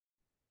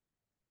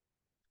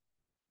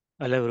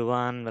Hello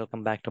everyone,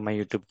 welcome back to my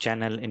YouTube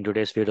channel. In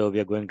today's video, we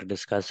are going to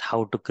discuss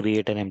how to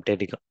create an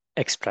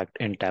extract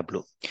in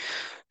Tableau.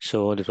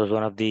 So this was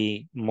one of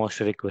the most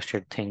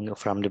requested thing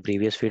from the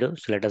previous video.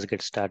 So let us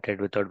get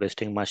started without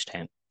wasting much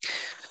time.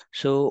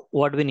 So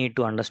what we need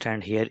to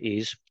understand here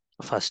is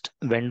first,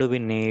 when do we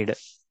need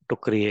to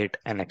create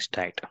an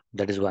extract?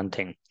 That is one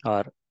thing,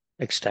 or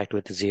extract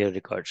with zero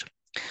records.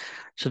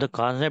 So the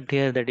concept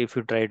here that if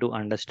you try to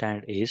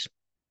understand is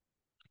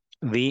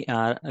we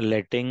are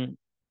letting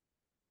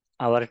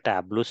our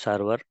Tableau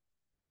server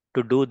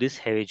to do this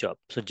heavy job.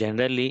 So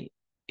generally,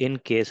 in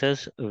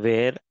cases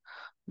where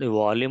the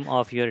volume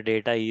of your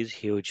data is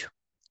huge,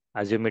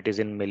 assume it is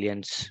in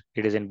millions,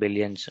 it is in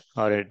billions,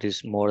 or it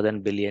is more than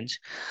billions,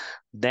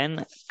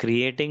 then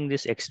creating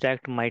this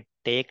extract might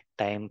take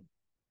time.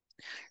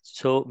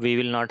 So we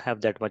will not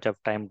have that much of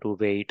time to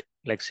wait,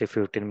 like say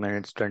 15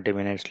 minutes, 20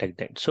 minutes, like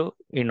that. So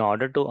in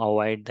order to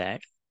avoid that,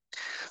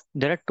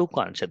 there are two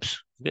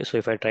concepts. Okay, so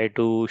if I try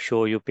to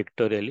show you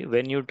pictorially,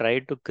 when you try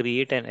to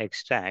create an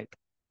extract,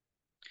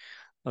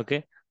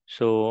 okay,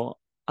 so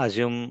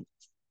assume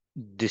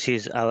this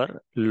is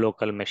our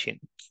local machine,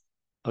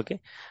 okay,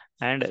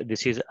 and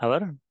this is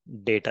our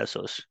data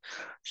source.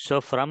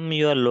 So from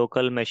your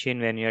local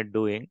machine, when you're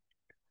doing,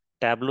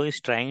 Tableau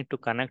is trying to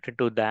connect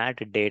to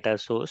that data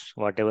source,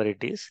 whatever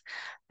it is,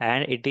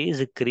 and it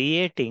is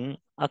creating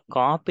a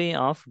copy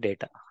of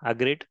data.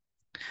 Agreed?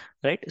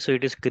 Right? So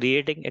it is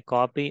creating a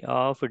copy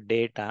of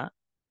data,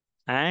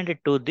 and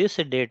to this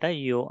data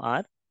you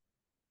are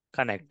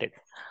connected.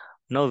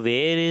 Now,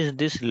 where is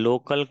this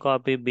local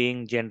copy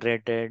being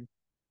generated,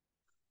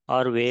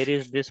 or where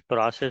is this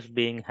process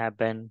being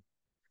happen?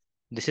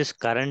 This is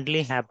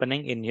currently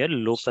happening in your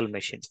local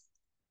machine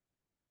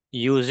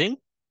using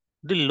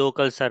the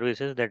local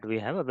services that we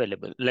have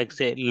available, like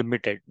say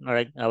limited,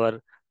 right?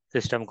 Our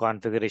system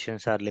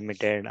configurations are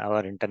limited,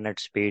 our internet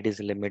speed is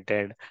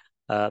limited,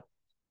 uh,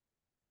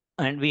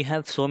 and we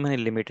have so many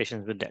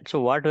limitations with that.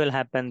 So what will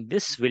happen?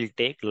 This will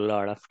take a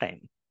lot of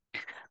time.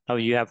 Now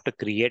you have to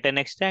create an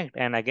extract,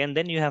 and again,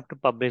 then you have to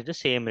publish the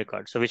same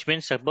record. So which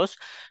means suppose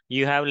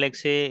you have like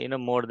say,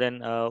 more than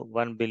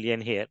 1 billion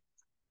here.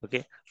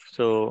 Okay.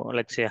 So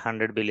let's say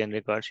 100 billion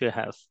records you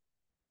have.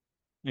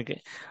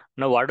 Okay.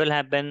 Now what will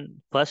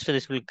happen? First,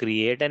 this will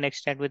create an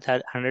extract with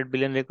 100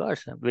 billion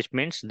records, which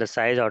means the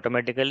size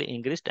automatically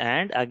increased.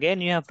 And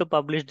again, you have to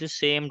publish the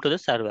same to the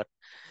server,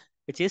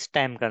 which is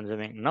time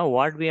consuming. Now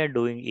what we are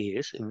doing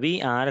is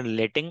we are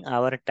letting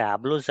our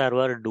Tableau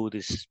server do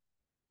this.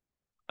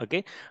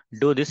 Okay.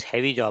 Do this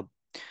heavy job.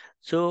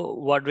 So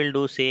what we'll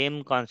do,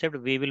 same concept,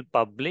 we will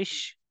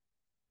publish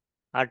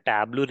our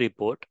Tableau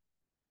report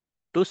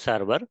to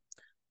server,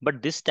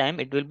 but this time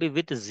it will be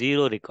with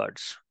zero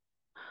records.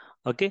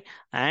 Okay.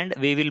 And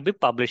we will be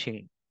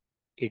publishing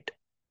it.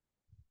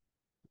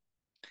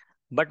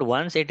 But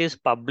once it is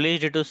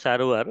published to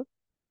server,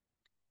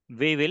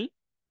 we will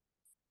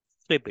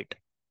flip it,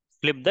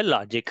 flip the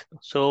logic.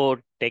 So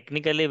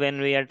technically, when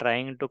we are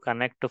trying to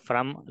connect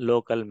from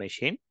local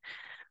machine,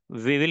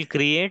 we will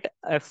create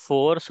a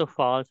force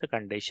false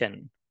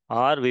condition,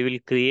 or we will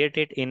create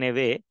it in a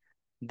way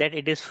that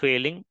it is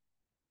failing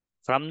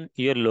from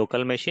your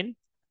local machine,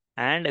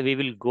 and we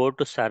will go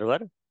to server.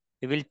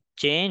 We will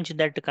change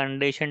that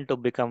condition to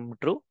become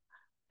true,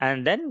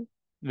 and then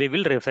we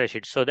will refresh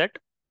it so that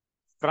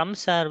from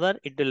server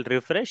it will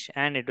refresh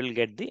and it will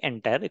get the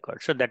entire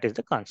record. So that is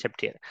the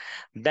concept here.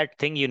 That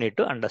thing you need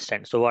to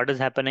understand. So what is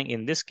happening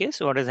in this case?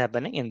 What is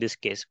happening in this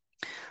case?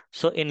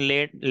 So in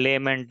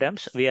layman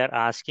terms, we are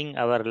asking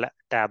our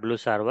Tableau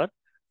server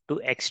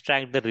to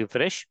extract the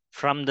refresh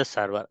from the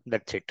server.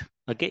 That's it.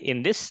 Okay.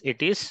 In this,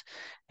 it is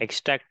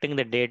extracting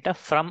the data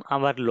from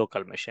our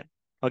local machine.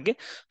 Okay.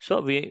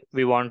 So we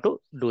want to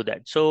do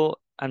that. So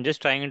I'm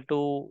just trying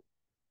to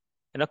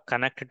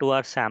connect to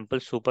our sample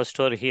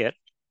superstore here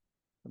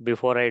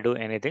before I do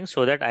anything,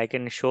 so that I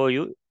can show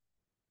you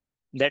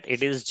that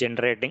it is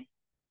generating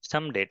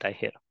some data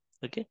here.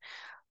 Okay.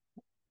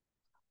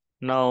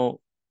 Now,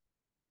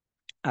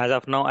 as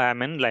of now, I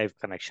am in live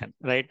connection,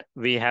 right?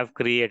 We have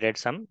created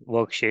some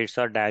worksheets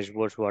or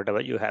dashboards, whatever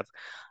you have.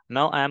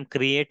 Now I am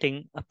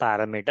creating a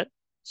parameter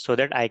so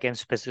that I can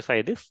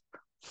specify the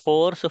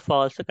force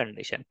false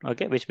condition.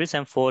 Okay. Which means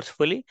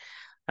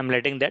I'm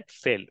letting that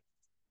fail.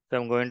 So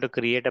I'm going to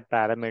create a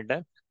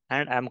parameter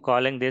and I'm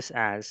calling this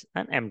as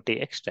an empty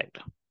extract.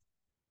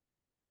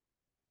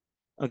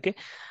 Okay.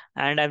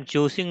 And I'm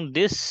choosing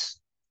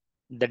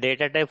the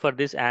data type for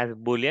this as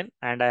Boolean,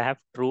 and I have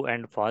true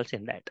and false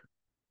in that.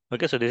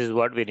 Okay, so this is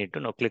what we need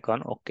to know. Click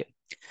on OK.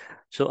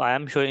 So I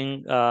am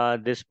showing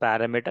this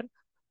parameter.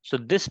 So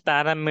this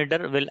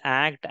parameter will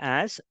act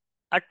as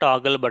a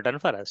toggle button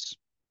for us,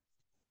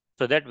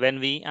 so that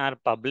when we are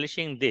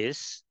publishing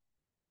this,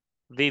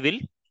 we will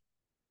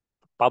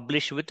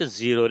publish with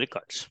zero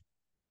records.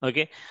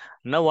 Okay.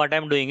 Now what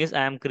I'm doing is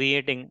I am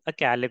creating a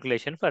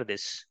calculation for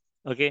this.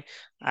 Okay.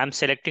 I'm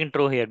selecting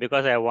true here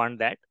because I want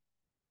that.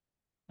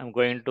 I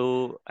can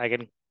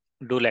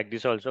do like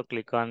this also.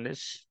 Click on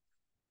this,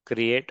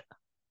 create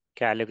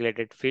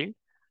calculated field,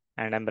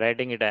 and I'm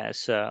writing it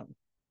as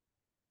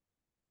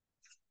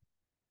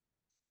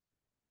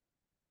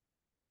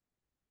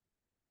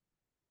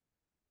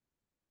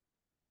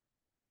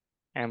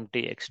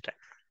empty extract.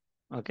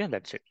 Okay,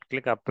 that's it.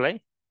 Click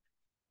apply.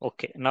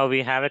 Okay, now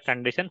we have a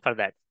condition for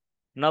that.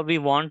 Now we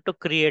want to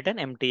create an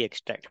empty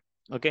extract.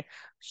 Okay,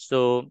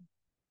 so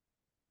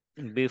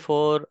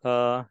before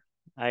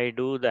I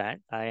do that,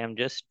 I am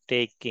just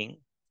taking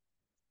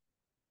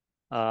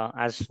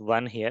as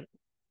one here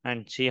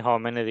and see how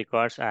many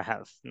records I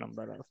have,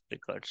 number of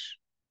records.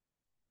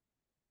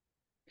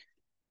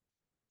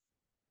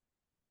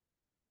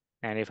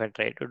 And if I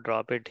try to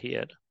drop it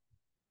here,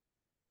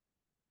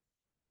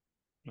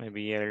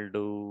 maybe I'll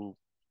do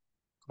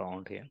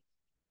count here.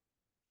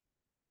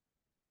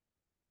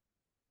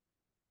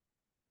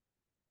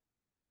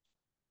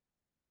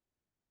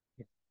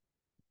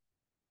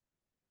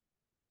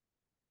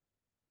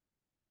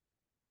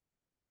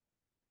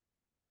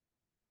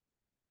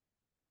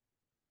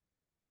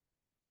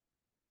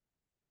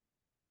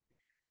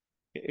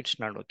 It's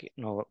not okay.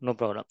 No, no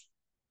problem.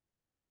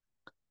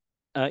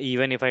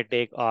 Even if I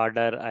take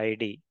order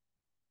ID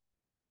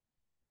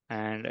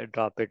and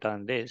drop it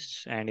on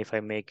this, and if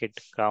I make it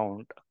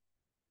count,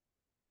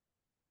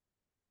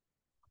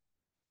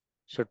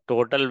 so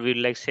total we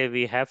like say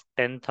we have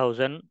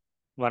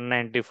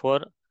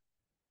 10,194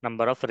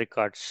 number of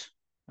records,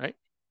 right,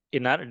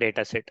 in our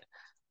data set.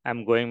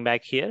 I'm going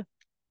back here.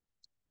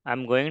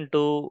 I'm going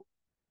to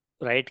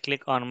right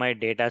click on my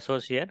data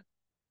source here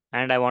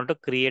and I want to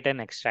create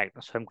an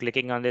extract. So I'm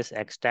clicking on this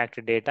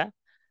extract data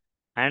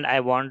and I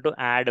want to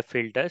add a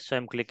filter. So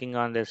I'm clicking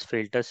on this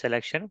filter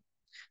selection,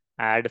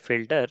 add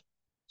filter.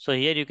 So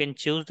here you can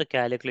choose the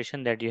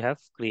calculation that you have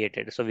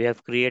created. So we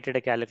have created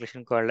a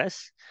calculation called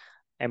as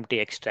empty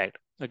extract.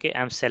 Okay,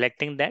 I'm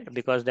selecting that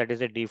because that is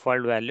the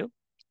default value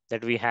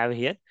that we have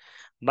here,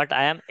 but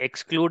I am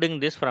excluding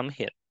this from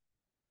here.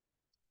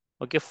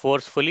 Okay,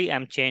 forcefully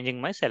I'm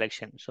changing my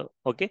selection. So,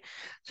 okay,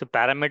 so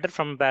parameter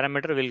from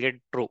parameter will get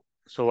true.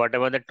 So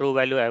whatever the true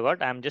value I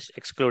got, I'm just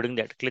excluding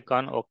that. Click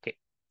on OK.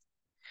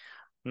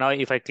 Now,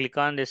 if I click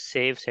on this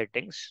save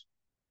settings,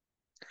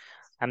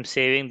 I'm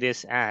saving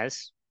this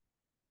as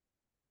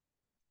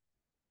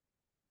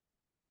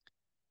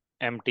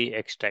empty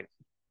extract.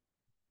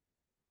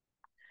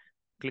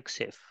 Click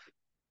save.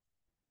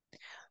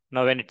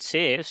 Now, when it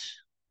saves,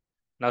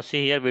 now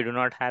see here, we do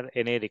not have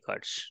any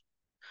records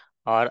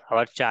or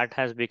our chart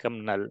has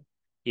become null.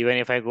 Even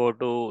if I go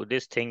to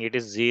this thing, it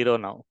is 0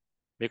 now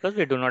because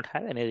we do not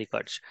have any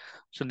records.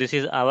 So this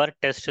is our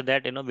test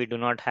that, we do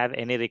not have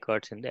any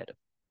records in there.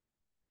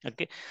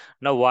 Okay.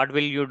 Now what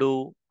will you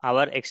do?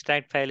 Our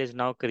extract file is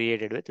now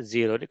created with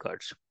 0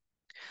 records.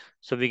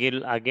 So we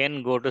will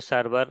again go to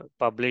server,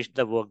 publish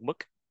the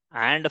workbook.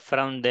 And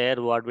from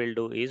there, what we'll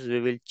do is we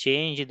will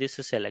change this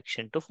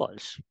selection to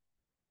false.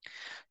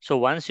 So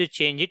once you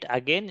change it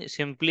again,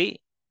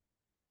 simply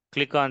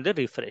click on the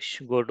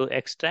refresh, go to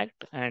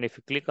extract. And if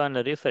you click on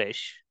the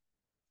refresh,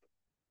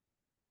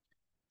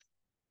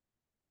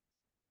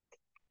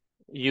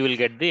 you will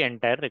get the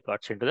entire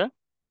records into the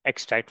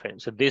extract file.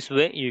 So this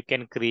way you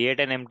can create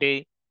an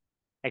empty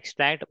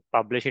extract,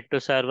 publish it to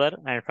server,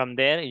 and from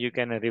there you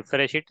can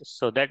refresh it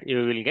so that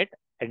you will get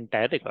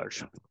entire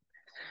records.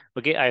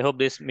 Okay, I hope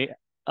this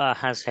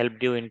has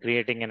helped you in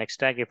creating an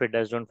extract. If it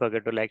does, don't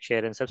forget to like,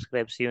 share, and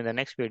subscribe. See you in the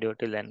next video.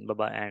 Till then, bye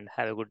bye, and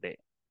have a good day.